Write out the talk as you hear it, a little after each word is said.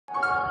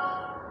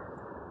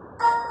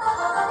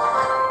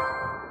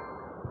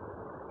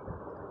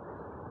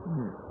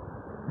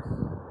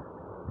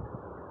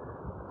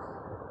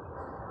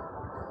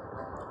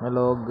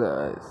Hello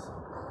guys,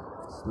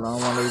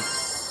 Assalamu alaikum.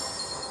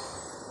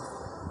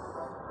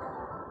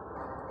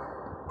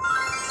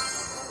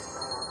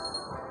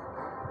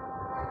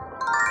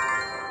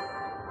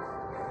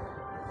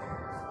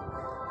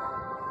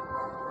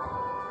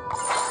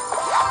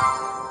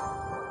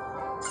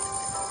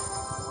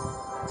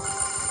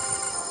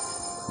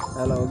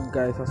 Hello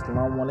guys,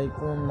 আসসালামু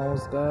আলাইকুম,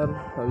 নমস্কার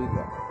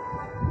সবাইকে।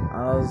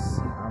 আজ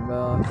আমরা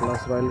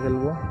ক্লাস রয়্যাল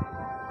খেলবো।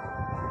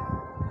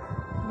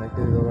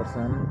 দেখতে দিতে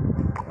পারছেন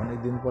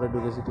অনেকদিন পরে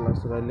ঢুকেছি ক্লাস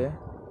রয়্যালে।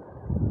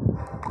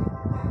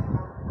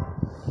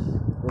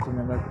 প্রথমে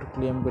আমরা একটু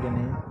ক্লেম করে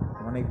নিই,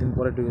 অনেকদিন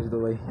পরে ঢুকেছি তো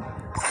ভাই,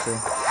 তো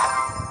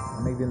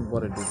অনেকদিন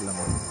পরে ঢুকলাম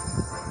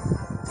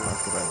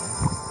ক্লাস রয়্যালে।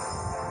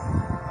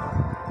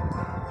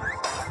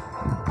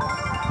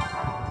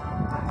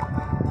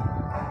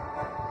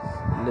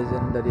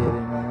 लेजेंडरी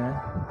एरिना में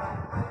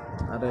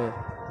अरे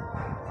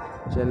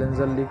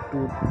चैलेंजर लीग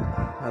 2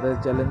 अरे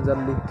चैलेंजर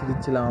लीग 3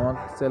 छिलाम আমার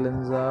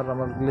चैलेंजर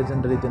আমার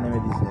लेजेंडरी তে নেমে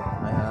দিয়েছে।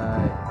 হায়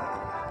হায়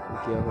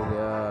কি हो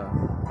गया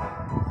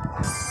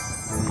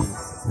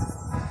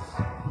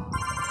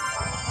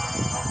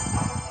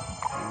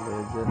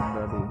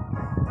लेजेंडरी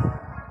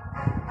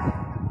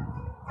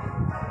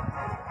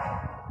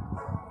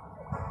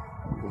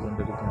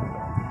लेजेंडरी तो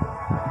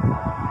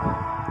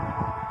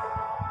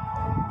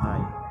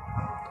हाय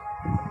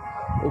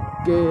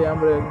ओके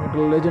আমরা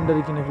একটা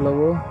লেজেন্ডারি কিনে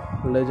ফেলবো।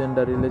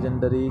 লেজেন্ডারি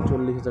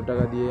 40,000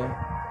 টাকা দিয়ে।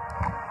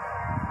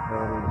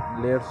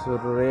 Let's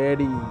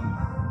ready.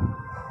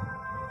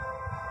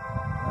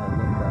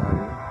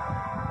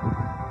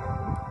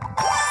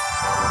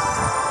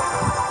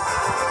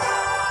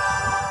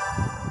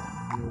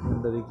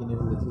 লেজেন্ডারি কিনে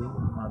ফেলেছি,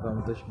 মাথা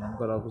মতো স্নান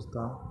করা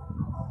অবস্থা।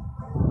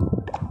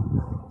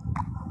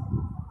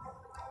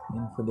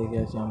 ইনফো দেখে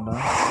আসি আমরা।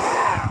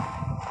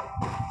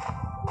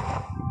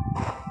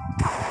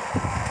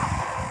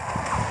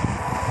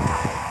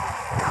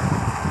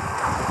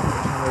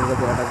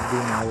 অ্যাটাক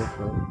দিই না, অবশ্য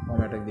কম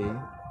অ্যাটাক দিই।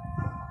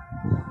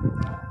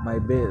 মাই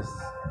বেস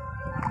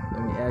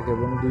আমি 1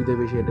 এবং 2-তে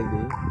বেশি অ্যাটাক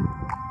দিই।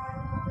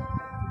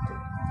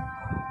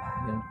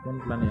 কোন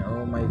প্ল্যানে? ও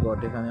মাই গড,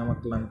 এখানে আমার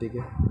প্ল্যান থেকে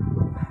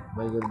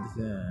বাই করে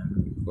দিচ্ছে।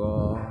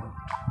 গড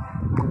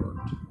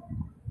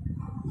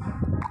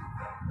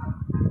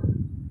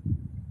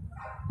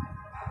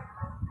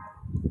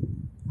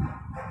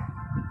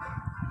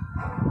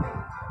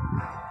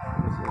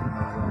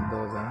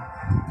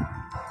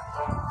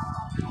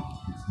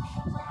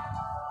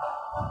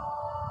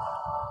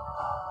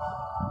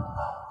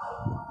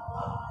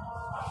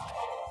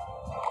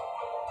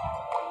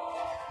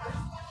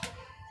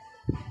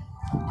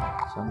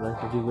আমরা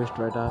একটা রিকোয়েস্ট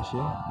এটা আসি,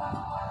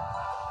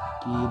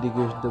 কি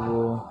রিকোয়েস্ট দেবো?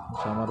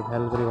 আমার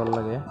ভ্যাল করে ভালো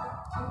লাগে,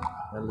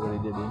 ভ্যাল করে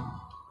দিয়ে দিই।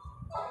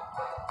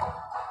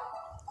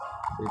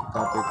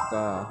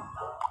 পেক্কা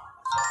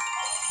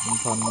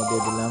ইনফর্ম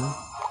দিয়ে দিলাম।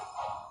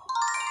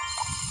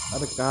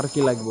 আরে কার কি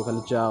লাগবে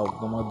খালি চাও,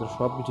 তোমাদের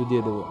সব কিছু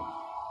দিয়ে দেবো,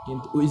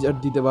 কিন্তু উইজার্ড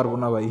দিতে পারবো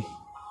না ভাই,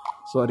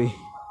 সরি।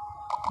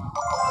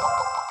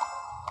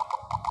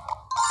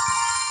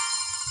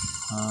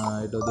 হ্যাঁ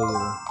এটাও দিয়ে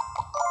দেবো।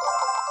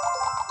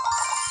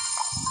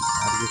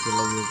 আর কিছু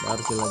লাগবে? আর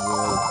কি লাগবে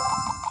ভাই?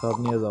 সব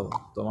নিয়ে যাও,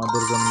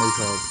 তোমাদের জন্যই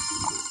সব।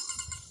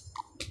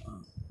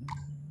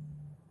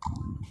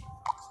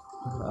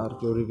 আর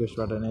কেউ রিকোয়েস্ট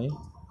পাঠায় নেই।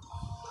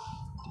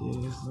 ঠিক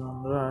আছে,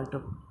 আমরা একটা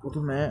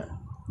প্রথমে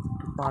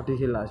পার্টি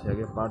খেলে আসি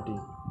আগে। পার্টি,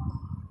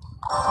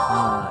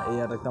 হ্যাঁ এই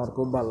অ্যাটাকটা আমার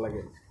খুব ভালো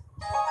লাগে।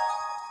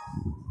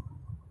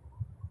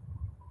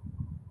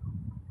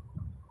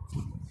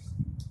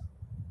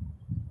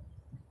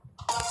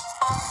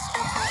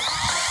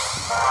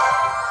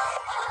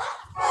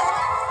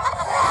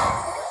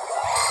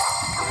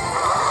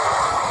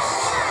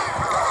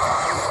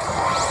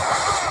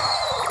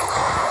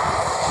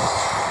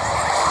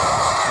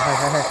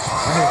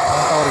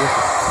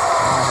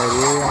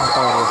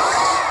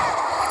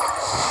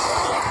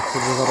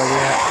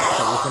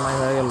 সময়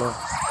হয়ে গেল,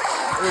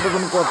 এটা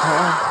কোনো কথা?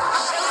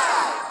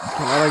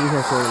 খেলার আগে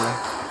শেষ হয়ে গেল।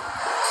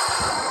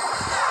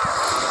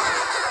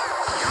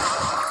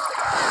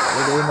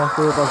 এই মস্ত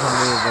পছন্দ,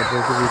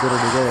 ভিতরে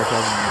ঢুকে গেছে।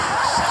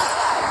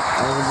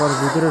 একবার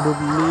ভিতরে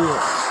ঢুকলি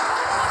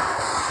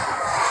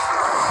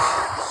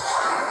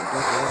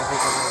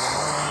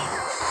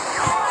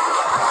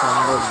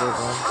সম্ভব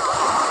ব্যাপার।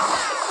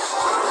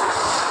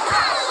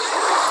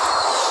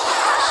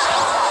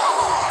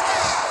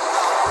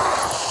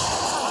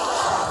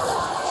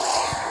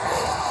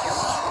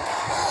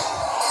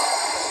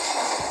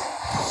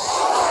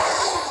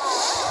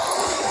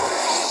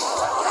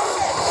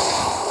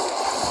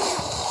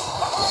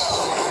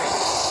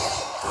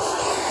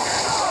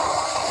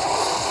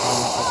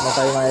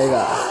 टाइम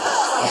आएगा,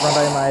 अपना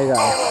टाइम आएगा,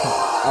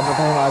 अपना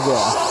टाइम आ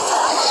गया,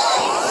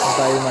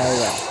 टाइम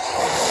आएगा।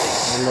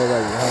 लो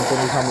भाई हम तो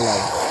नहीं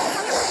संभलाओ,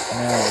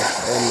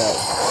 लो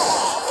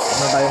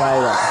अपना टाइम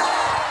आएगा,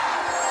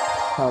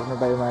 अपना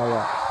टाइम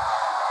आएगा।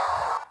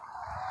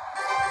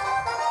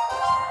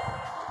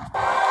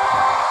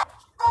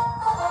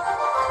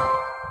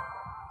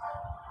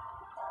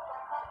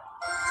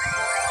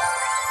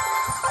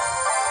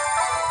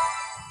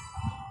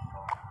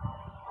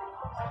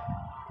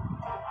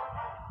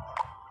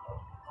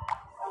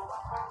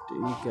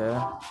 ठीक है,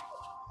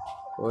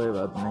 कोई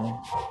बात नहीं।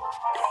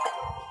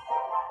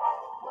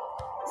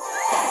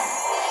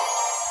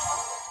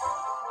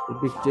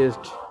 इपिक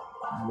चेस्ट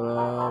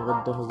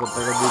 10,000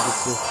 টাকা দিয়ে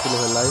চেস্ট খুলে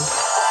ফেলাই।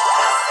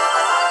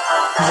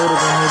 मेरे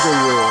को नहीं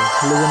चाहिए,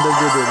 लेजेंडरी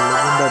दे दे,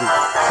 लेजेंडरी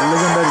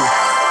लेजेंडरी।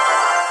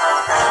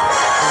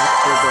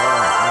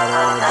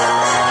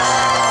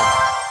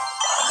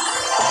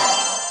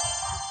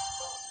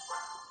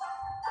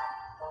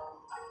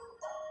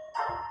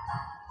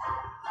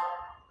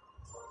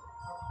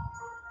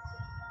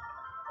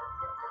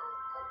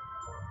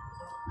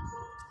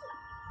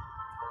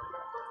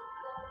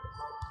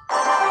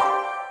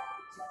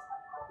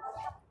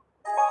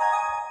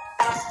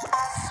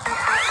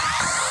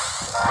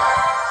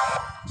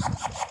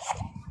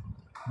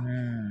 अरे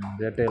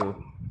बैटल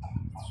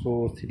सो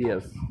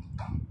सीरियस।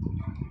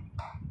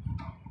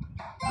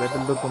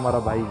 बैटल तो तुम्हारा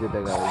भाई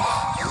जीतेगा भाई।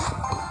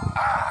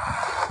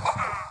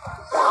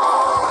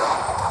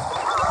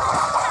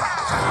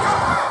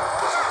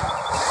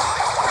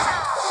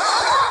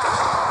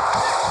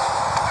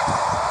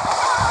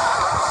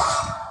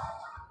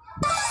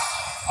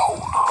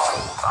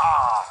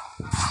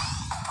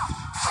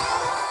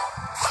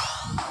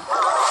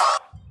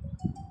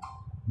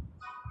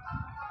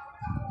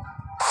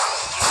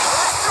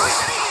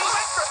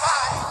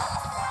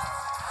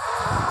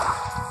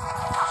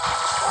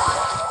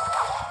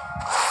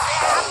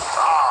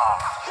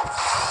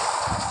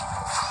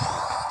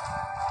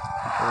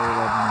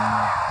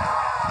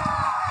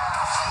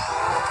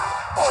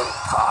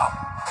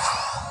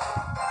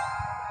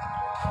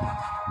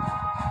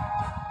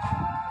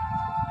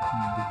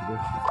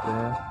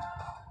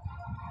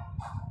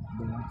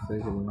 सही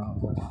खेलना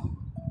होगा।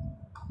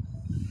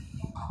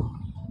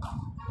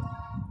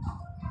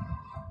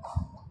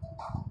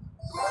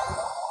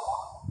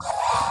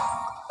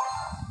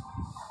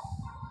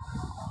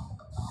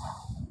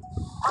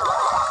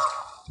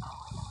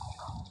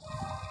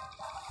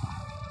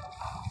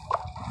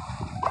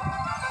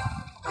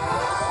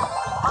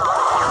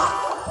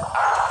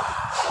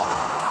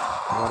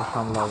 और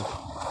सामलाओ,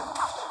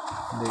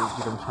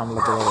 देखिए तुम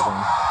सामलाते हो तुम।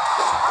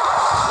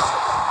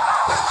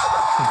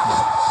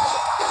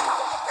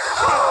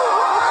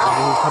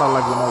 खरा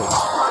लगे ना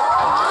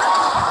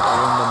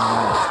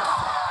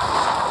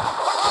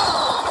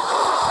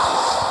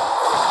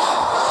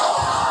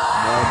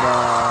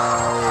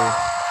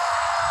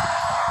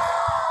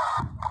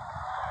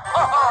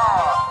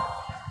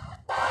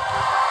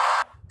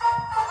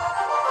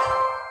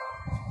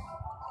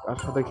কার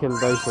সাথে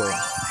খেলতে হয়েছে।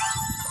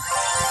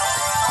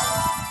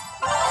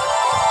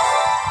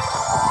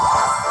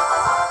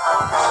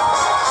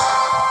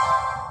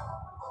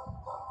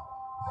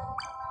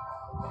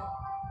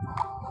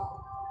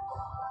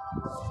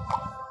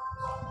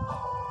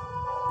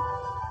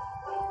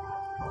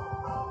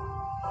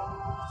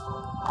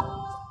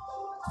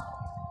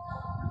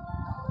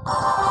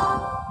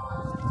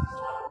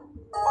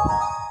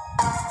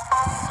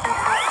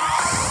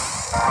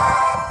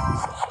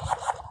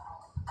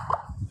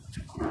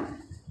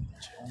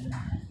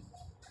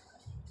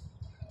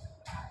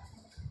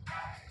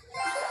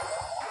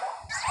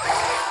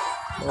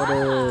 अरे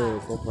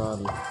कपाल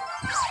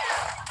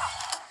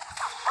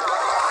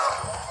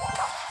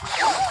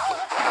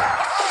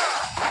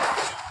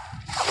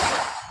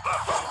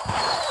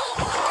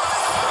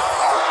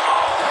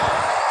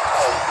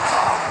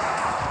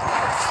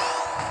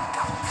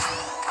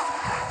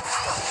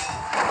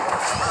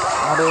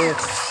अरे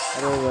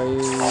अरे भाई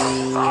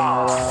मेरा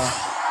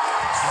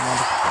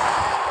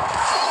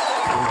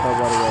उल्टा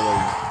पड़ गया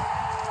भाई।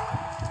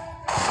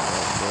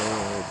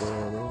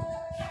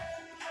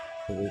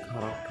 খুবই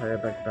খারাপ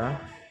ঠায়াটা একটা,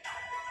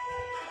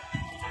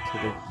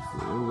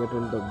 এই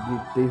ব্যাটেলটা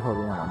জিততেই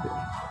হবে আমাদের।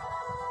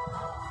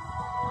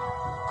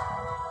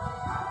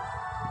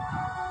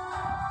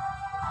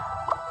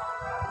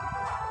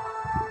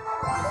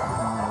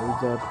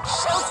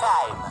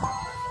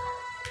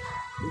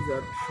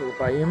 Show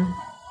time.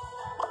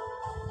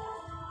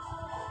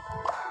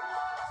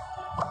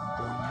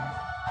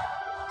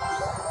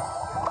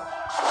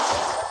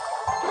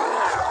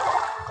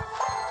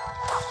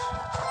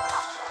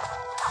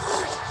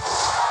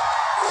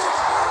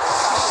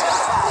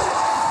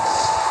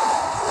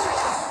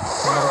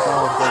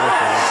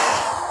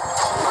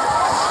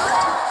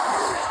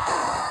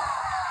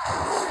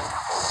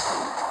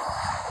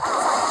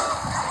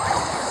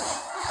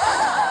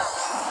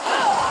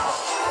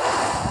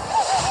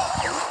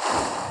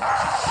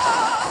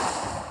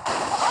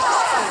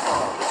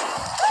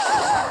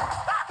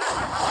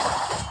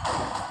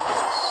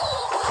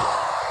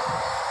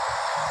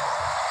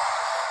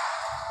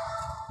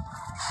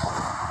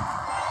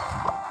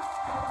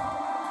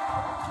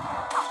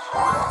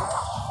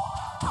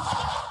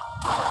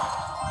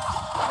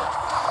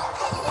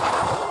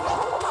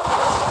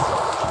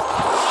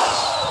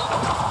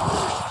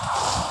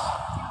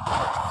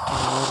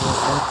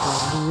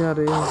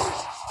 अरे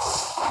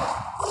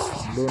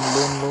लोन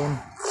लोन लोन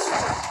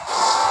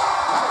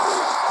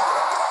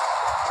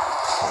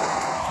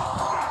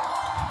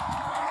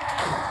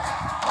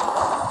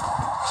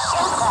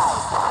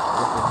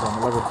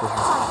झमेला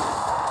देखते।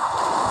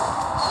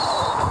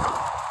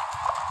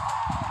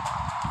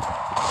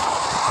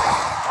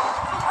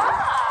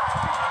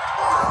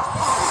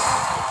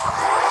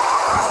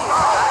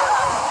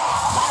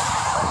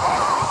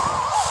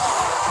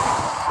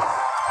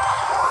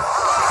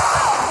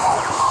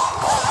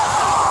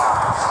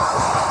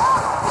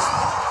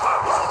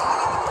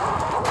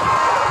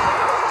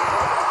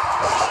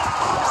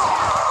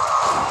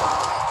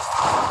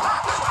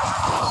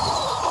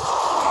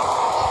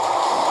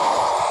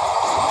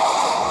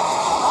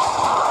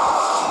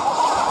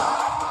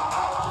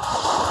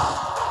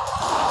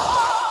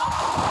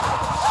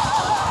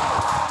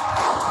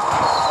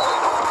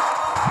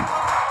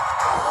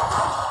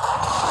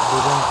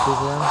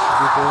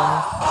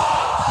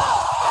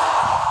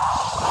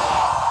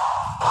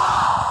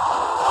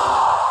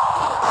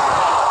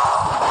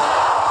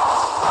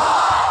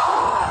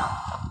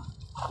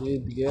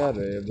 जीत गया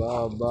रे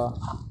बाबा।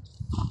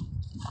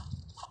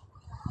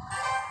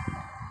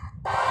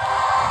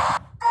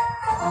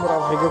 मेरा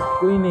भाई को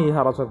कोई नहीं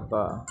हरा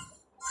सकता।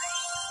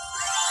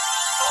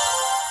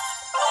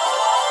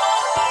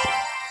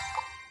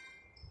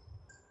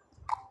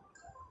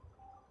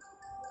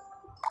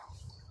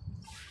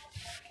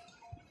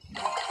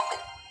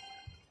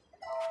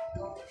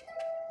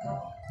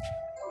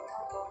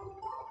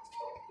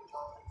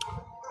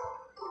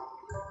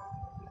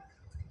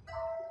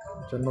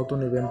 নতুন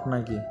ইভেন্ট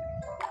নাকি?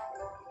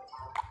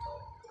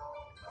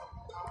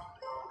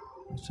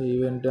 সেই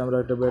ইভেন্টে আমরা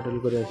একটা ব্যাটল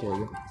করে আসি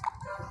আগে।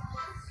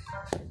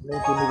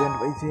 নতুন ইভেন্ট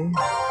পাইছি।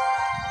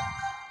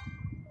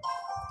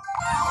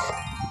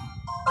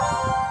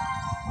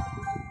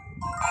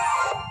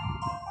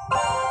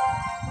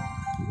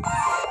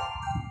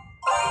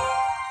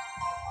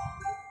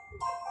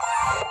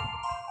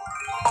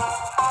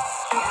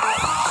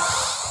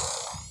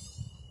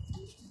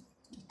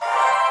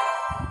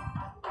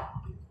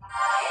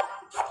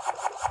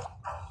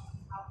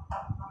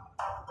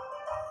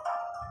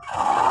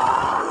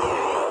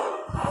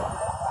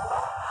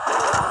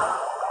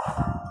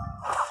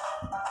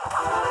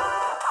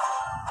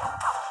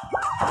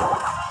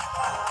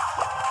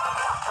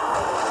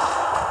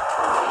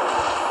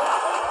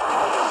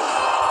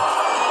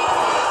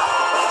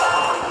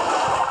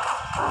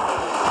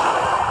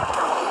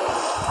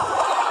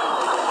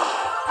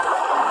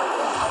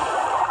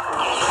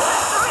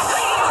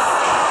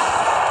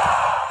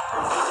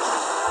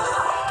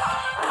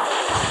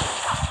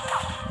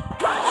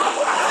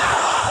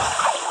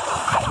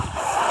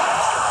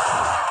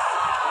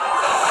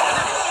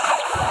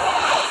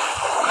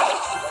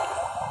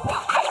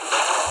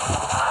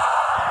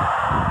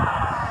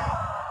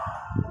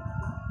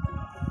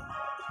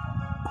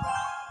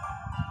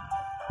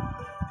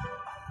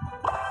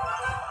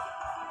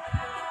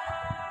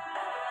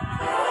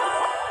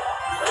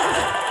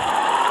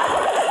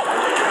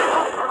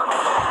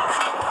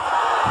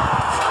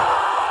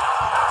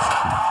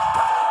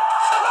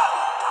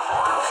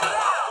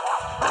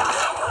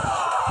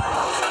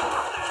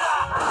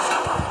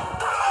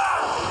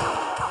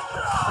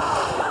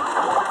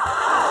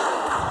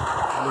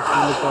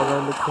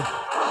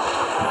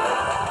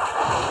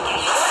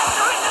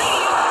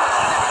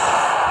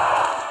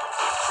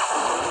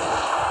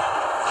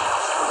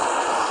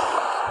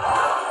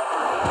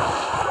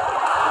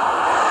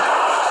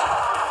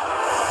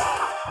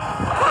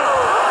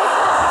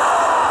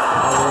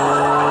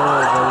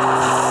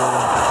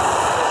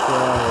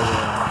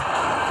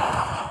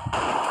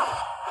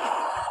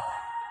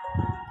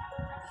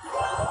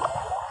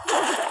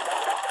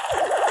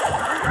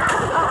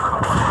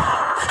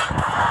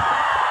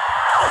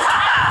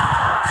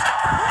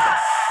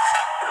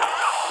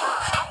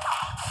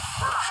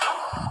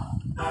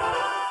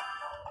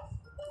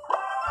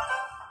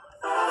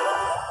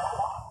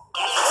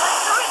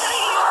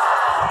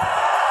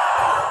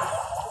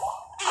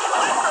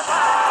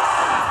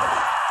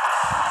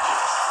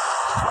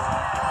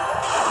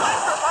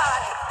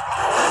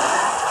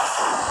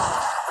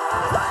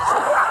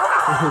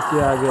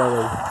 क्या आ गया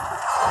भाई?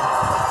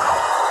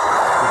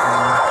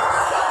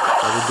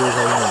 अभी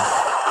देखा ही नहीं।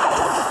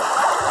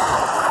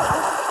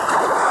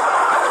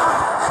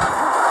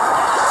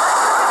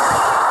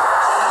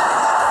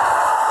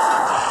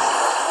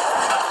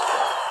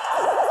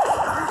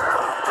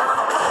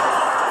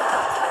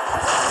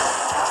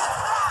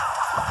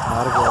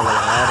 हार गया भाई,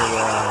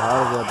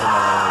 हार गया तो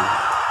भाई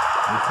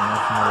इस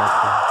मैच में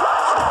लगता है।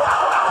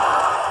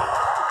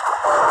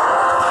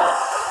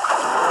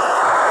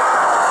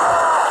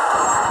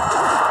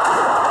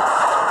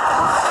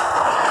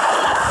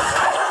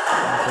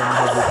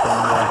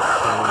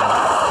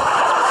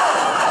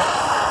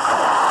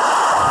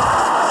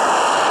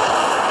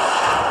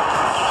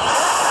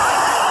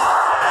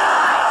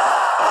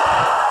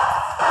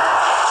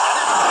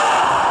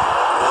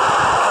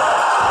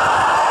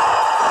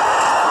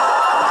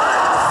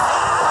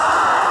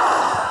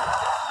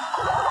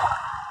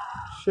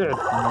 शिट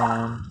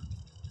मैन,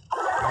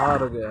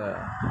 हार गया।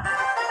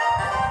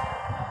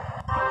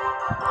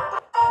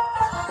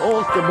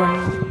 ओके भाई,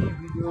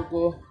 वीडियो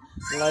को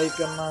लाइक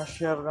करना,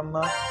 शेयर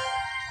करना,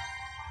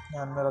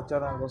 एंड मेरा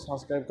चैनल को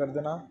सब्सक्राइब कर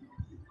देना।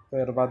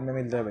 फिर बाद में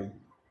मिलते हैं भाई।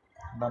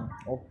 Done,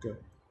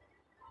 okay.